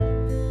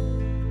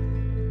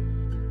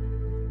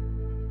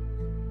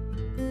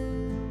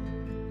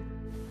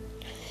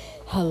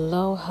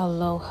Hello,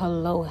 hello,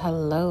 hello,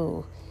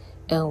 hello,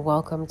 and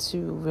welcome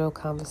to Real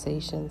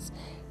Conversations.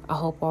 I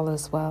hope all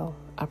is well.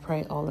 I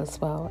pray all is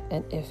well.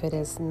 And if it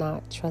is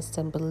not, trust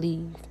and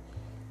believe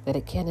that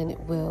it can and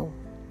it will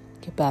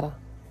get better.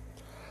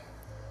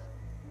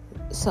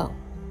 So,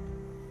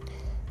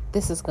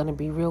 this is going to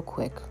be real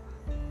quick,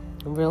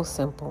 real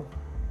simple.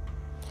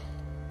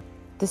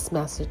 This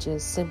message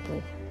is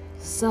simply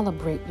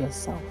celebrate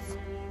yourself.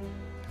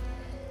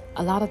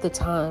 A lot of the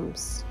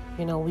times,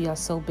 we are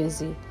so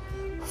busy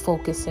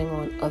focusing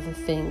on other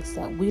things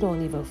that we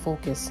don't even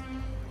focus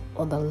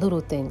on the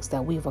little things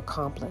that we've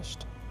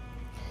accomplished.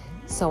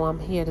 So I'm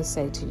here to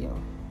say to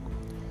you,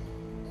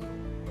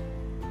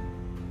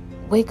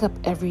 wake up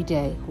every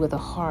day with a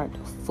heart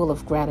full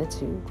of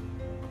gratitude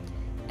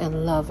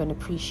and love and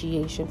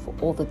appreciation for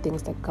all the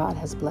things that God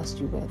has blessed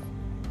you with,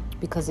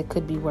 because it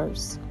could be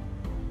worse.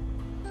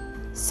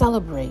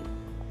 Celebrate.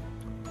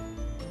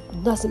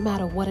 Doesn't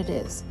matter what it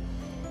is.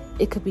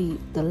 It could be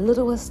the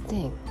littlest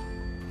thing.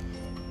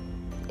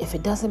 If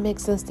it doesn't make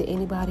sense to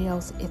anybody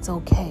else, it's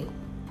okay.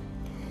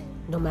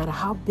 No matter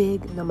how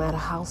big, no matter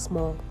how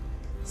small,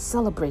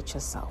 celebrate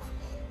yourself.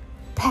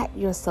 Pat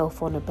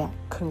yourself on the back.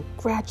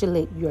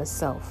 Congratulate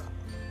yourself.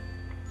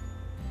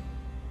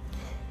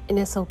 And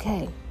it's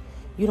okay.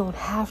 You don't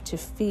have to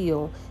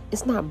feel,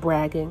 it's not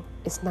bragging,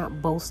 it's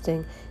not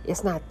boasting,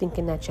 it's not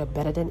thinking that you're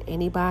better than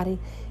anybody,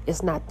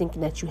 it's not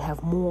thinking that you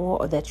have more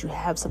or that you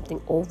have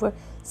something over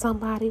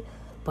somebody,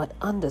 but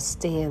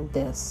understand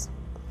this.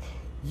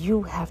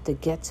 You have to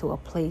get to a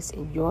place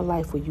in your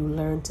life where you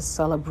learn to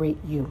celebrate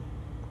you.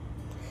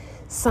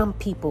 Some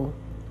people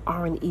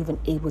aren't even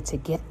able to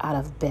get out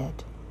of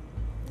bed.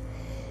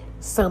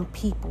 Some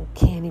people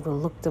can't even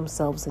look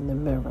themselves in the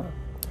mirror.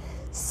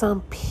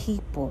 Some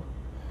people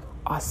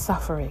are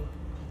suffering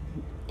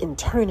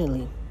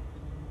internally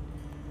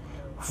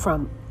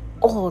from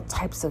all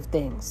types of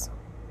things.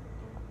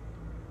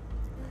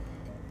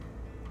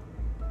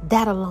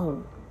 That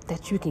alone,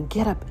 that you can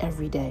get up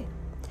every day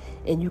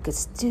and you can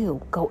still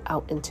go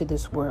out into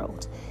this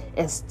world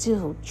and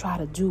still try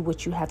to do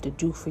what you have to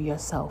do for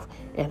yourself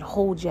and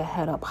hold your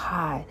head up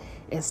high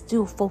and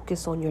still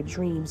focus on your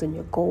dreams and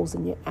your goals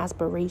and your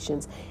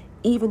aspirations,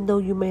 even though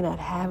you may not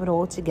have it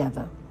all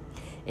together.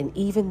 And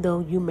even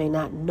though you may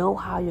not know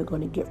how you're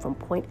going to get from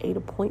point A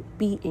to point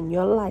B in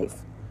your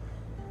life,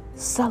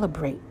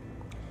 celebrate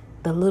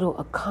the little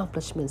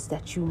accomplishments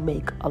that you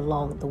make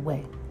along the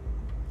way.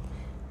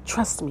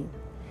 Trust me,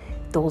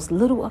 those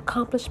little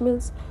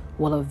accomplishments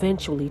will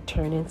eventually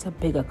turn into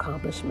big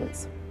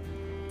accomplishments,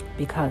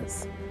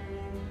 because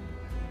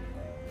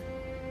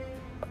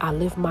I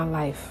live my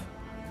life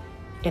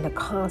in a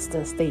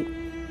constant state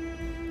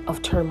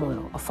of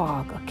turmoil, a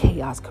fog, a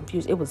chaos,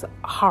 confusion. It was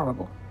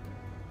horrible.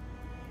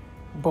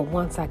 But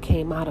once I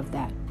came out of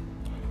that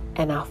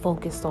and I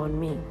focused on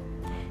me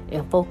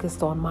and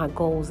focused on my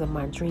goals and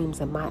my dreams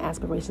and my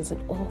aspirations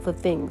and all the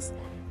things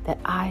that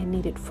I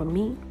needed for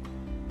me,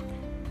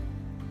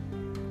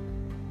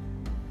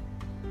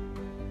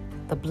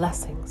 the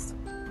blessings.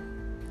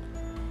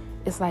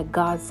 It's like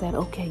God said,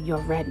 okay,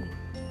 you're ready.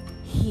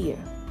 Here.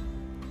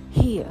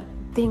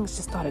 Things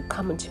just started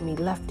coming to me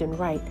left and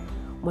right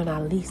when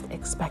I least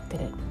expected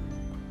it.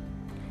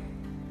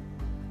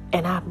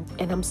 And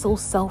I'm so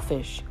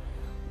selfish.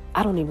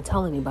 I don't even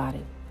tell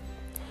anybody,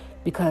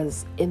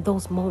 because in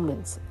those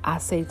moments I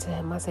say to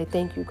him,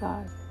 thank you,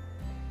 God.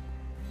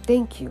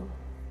 Thank you.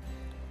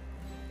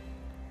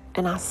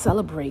 And I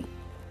celebrate.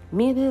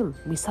 Me and him,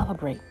 we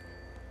celebrate.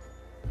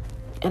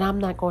 And I'm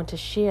not going to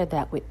share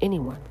that with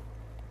anyone.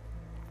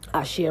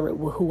 I share it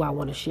with who I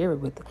want to share it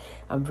with.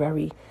 I'm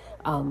very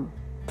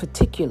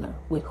particular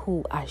with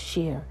who I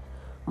share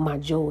my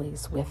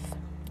joys with.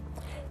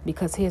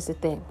 Because here's the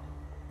thing.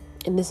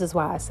 And this is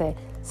why I say,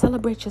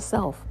 celebrate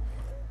yourself.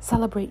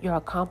 Celebrate your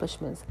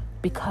accomplishments.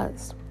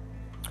 Because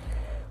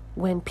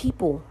when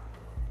people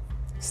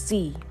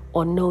see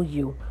or know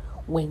you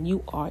when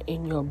you are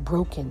in your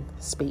broken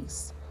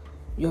space,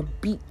 your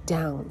beat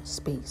down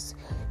space,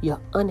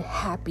 your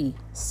unhappy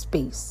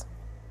space,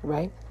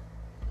 right?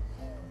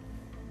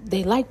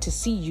 They like to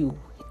see you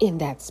in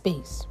that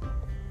space,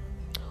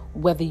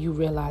 whether you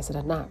realize it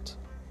or not.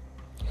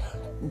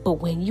 But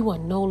when you are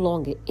no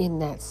longer in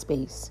that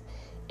space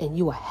and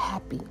you are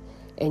happy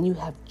and you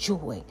have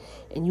joy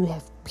and you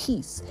have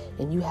peace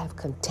and you have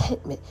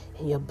contentment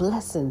and your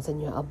blessings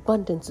and your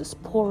abundance is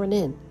pouring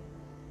in,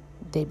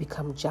 they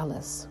become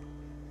jealous.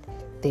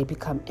 They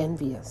become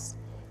envious.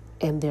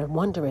 And they're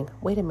wondering,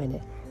 wait a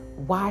minute,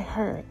 why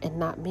her and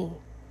not me?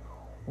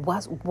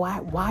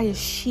 Why is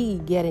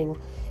she getting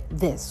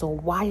this? Or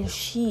why is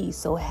she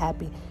so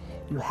happy?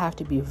 You have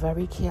to be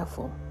very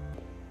careful.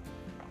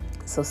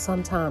 So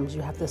sometimes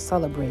you have to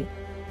celebrate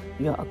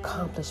your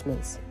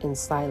accomplishments in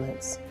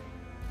silence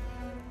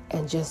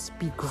and just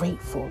be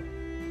grateful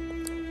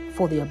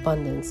for the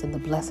abundance and the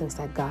blessings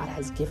that God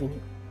has given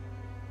you.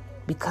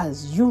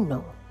 Because you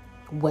know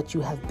what you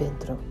have been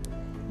through.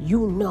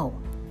 You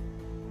know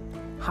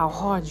how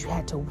hard you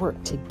had to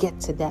work to get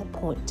to that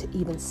point, to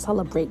even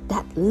celebrate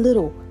that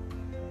little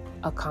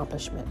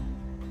accomplishment.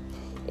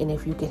 And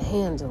if you can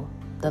handle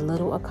the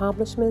little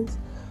accomplishments,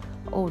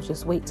 oh,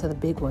 just wait till the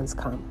big ones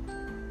come.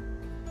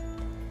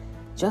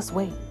 Just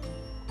wait.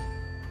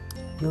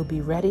 You'll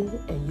be ready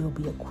and you'll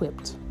be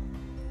equipped.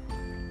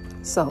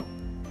 So,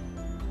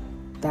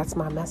 that's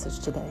my message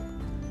today.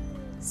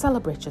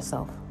 Celebrate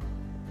yourself.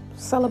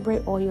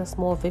 Celebrate all your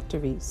small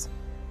victories.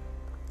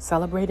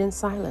 Celebrate in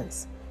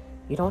silence.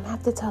 You don't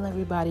have to tell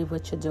everybody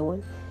what you're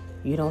doing.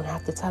 You don't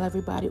have to tell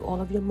everybody all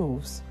of your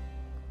moves.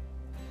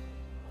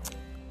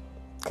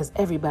 Because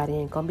everybody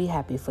ain't going to be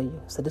happy for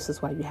you. So this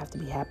is why you have to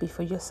be happy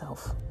for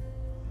yourself.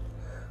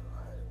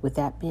 With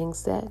that being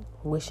said,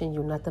 wishing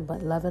you nothing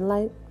but love and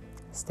light.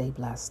 Stay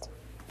blessed.